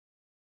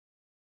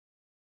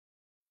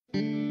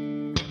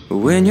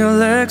when your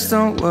legs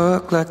don't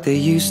work like they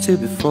used to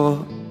before.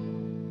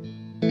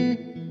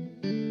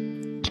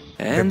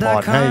 เป็นพ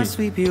รให้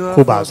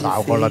คู่บ่าวสาว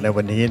ของเราใน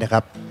วันนี้นะค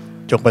รับ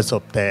จงประส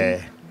บแต่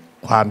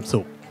ความ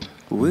สุข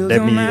และ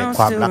มีแต่ค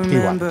วามรักที่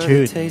หวาน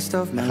ชื่น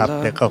นะครับ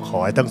และก็ขอ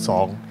ให้ทั้งสอ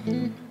ง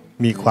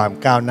มีความ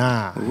ก้าวหน้า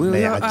ใน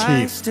อาชี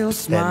พ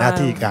และหน้า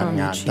ที่การ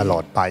งานตลอ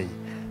ดไป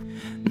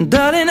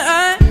Darling,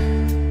 I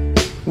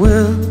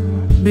will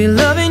be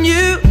loving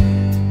you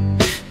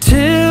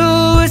till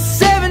we're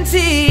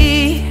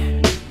 70.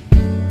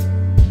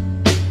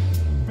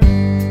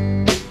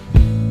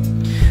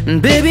 And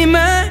baby,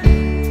 my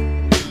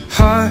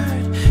heart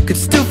could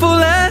still fall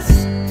less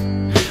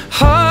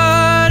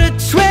hard at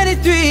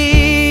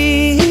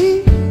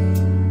 23.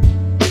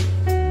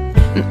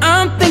 And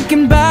I'm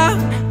thinking about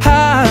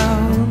how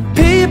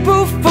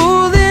people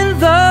fall in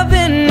love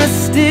in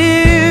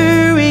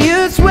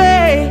mysterious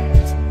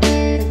ways.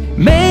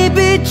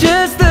 Maybe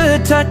just the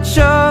touch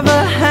of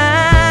a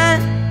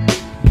hand.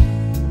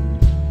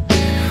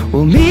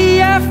 Well, me,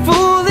 I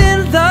fall in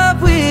love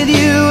with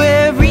you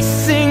every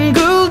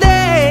single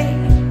day,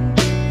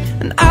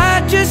 and I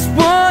just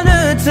wanna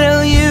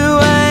tell you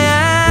I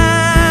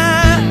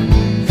am.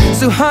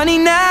 So honey,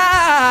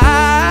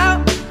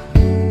 now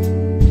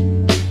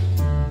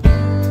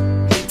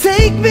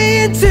take me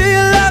into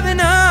your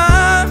loving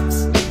arms,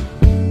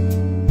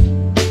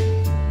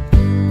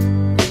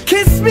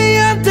 kiss me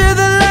under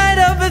the light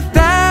of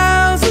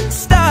 1,000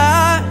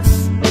 stars,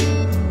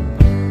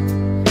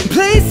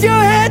 place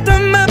your head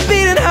on my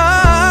beating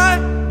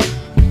heart.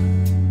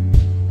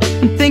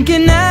 I'm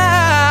thinking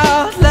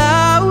out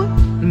loud,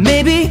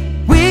 maybe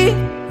we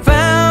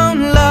found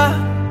love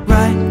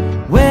right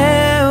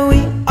where we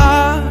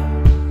are.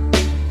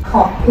 ข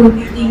อบคุณ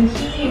จริงๆ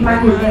ที่มา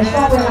อยู่ในช่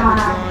วงเวลา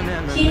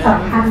ที่ส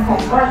ำคัญของ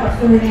ก้อยกับ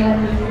ซูในวัน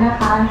นี้นะ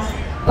คะ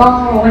ก็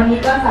วันนี้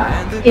ก็จะ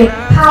เก็บ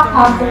ภาพคว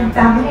ามทรงจ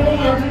ำให้ได้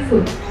เยอะที่สุ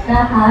ดน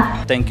ะคะ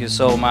Thank you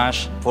so much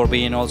for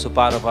being also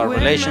part of our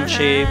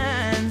relationship,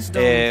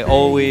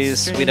 always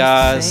with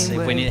us.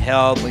 If we need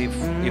help,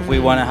 if we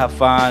want to have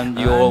fun,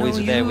 you're always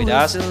there with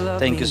us.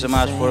 Thank you so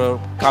much for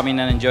coming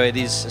and enjoy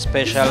this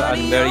special and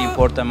very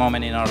important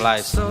moment in our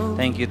lives.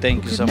 Thank you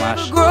so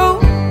much.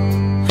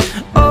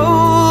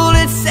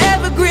 Oh, it's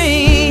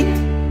evergreen.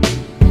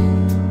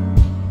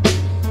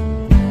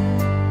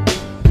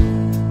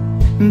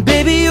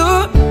 Baby, your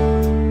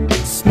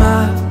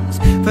smile's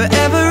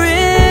forever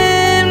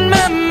in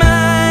my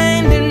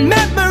mind and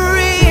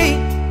memory.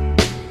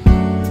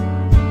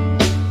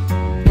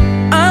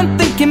 I'm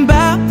thinking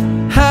about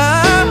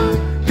how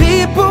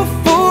people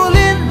fall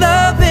in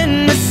love in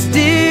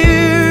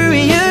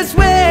mysterious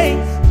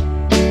ways,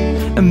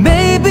 and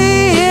maybe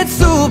it's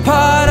all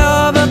part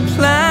of a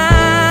plan.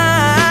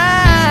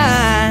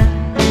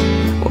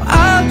 Well,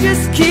 I'll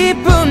just keep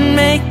on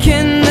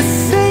making the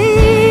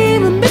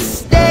same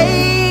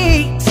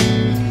mistakes,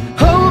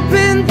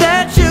 hoping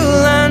that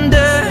you'll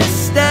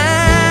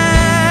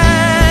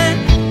understand.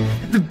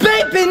 But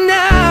baby,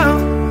 now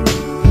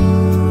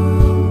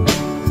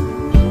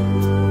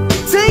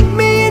take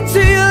me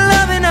into your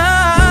loving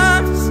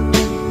arms,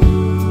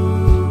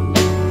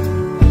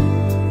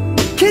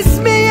 kiss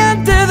me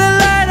under the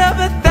light of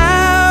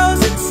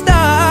 1,000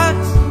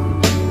 stars,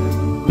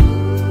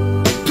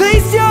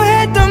 place your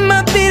head on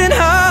my beating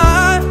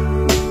heart.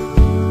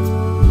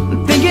 I'm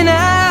thinking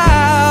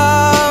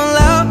out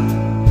loud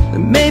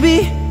that maybe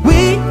we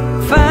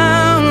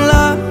found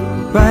love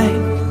right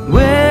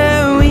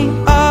where we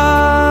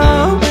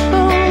are.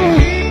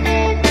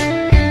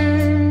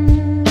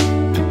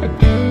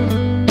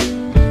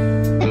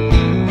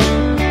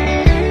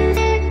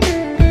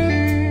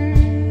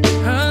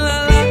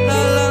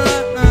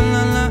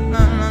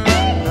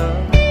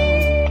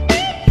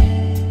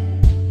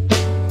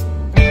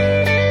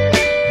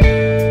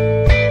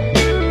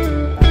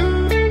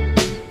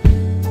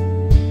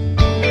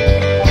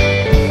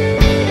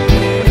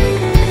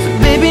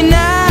 Baby,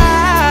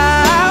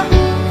 now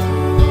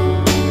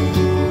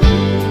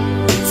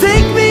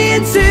take me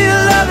into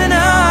your loving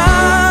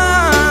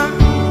arms,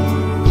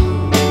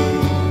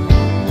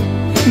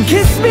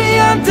 kiss me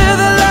under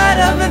the light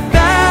of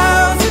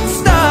 1,000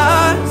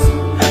 stars.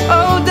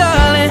 Oh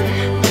darling,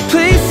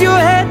 place your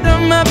head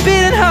on my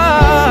beating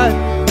heart.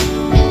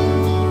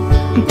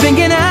 I'm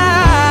thinking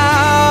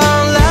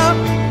out loud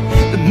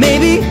that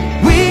maybe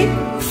we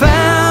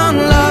found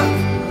love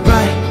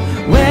right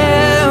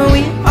where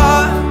we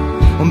are.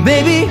 Or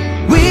maybe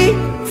we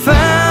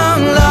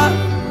found love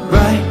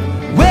right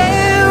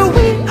where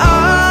we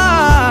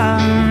are.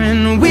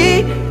 And we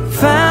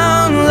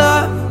found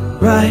love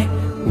right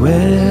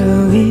where